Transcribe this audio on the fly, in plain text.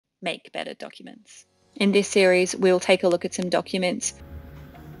make better documents. In this series, we'll take a look at some documents.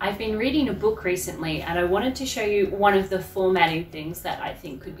 I've been reading a book recently and I wanted to show you one of the formatting things that I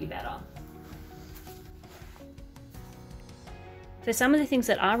think could be better. So some of the things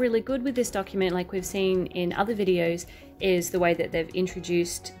that are really good with this document, like we've seen in other videos, is the way that they've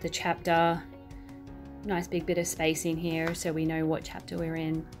introduced the chapter. Nice big bit of spacing here so we know what chapter we're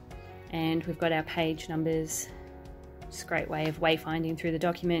in. And we've got our page numbers. It's a great way of wayfinding through the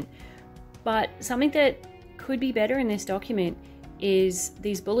document. But something that could be better in this document is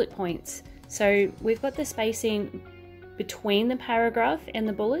these bullet points. So we've got the spacing between the paragraph and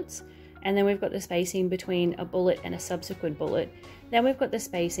the bullets, and then we've got the spacing between a bullet and a subsequent bullet. Then we've got the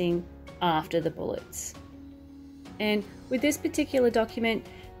spacing after the bullets. And with this particular document,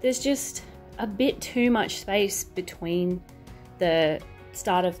 there's just a bit too much space between the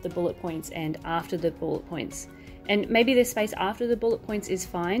start of the bullet points and after the bullet points. And maybe the space after the bullet points is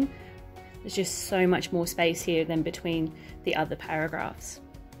fine. There's just so much more space here than between the other paragraphs.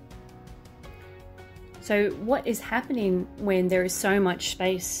 So what is happening when there is so much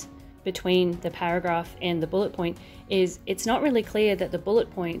space between the paragraph and the bullet point is it's not really clear that the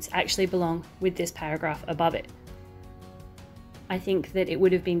bullet points actually belong with this paragraph above it. I think that it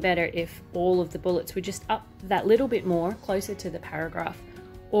would have been better if all of the bullets were just up that little bit more closer to the paragraph,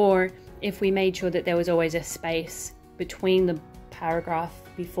 or if we made sure that there was always a space between the paragraph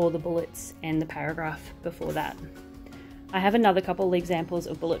before the bullets and the paragraph before that. I have another couple of examples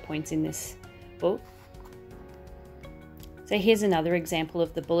of bullet points in this book. So here's another example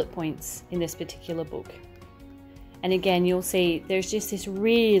of the bullet points in this particular book. And again, you'll see there's just this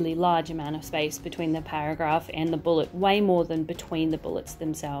really large amount of space between the paragraph and the bullet, way more than between the bullets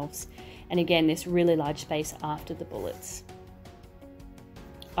themselves. And again, this really large space after the bullets.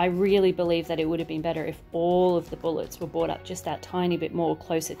 I really believe that it would have been better if all of the bullets were brought up just that tiny bit more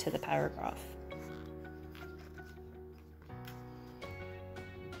closer to the paragraph.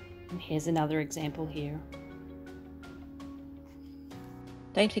 And here's another example here.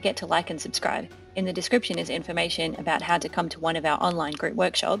 Don't forget to like and subscribe. In the description is information about how to come to one of our online group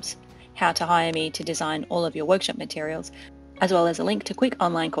workshops, how to hire me to design all of your workshop materials, as well as a link to quick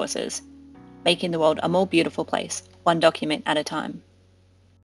online courses. Making the world a more beautiful place, one document at a time.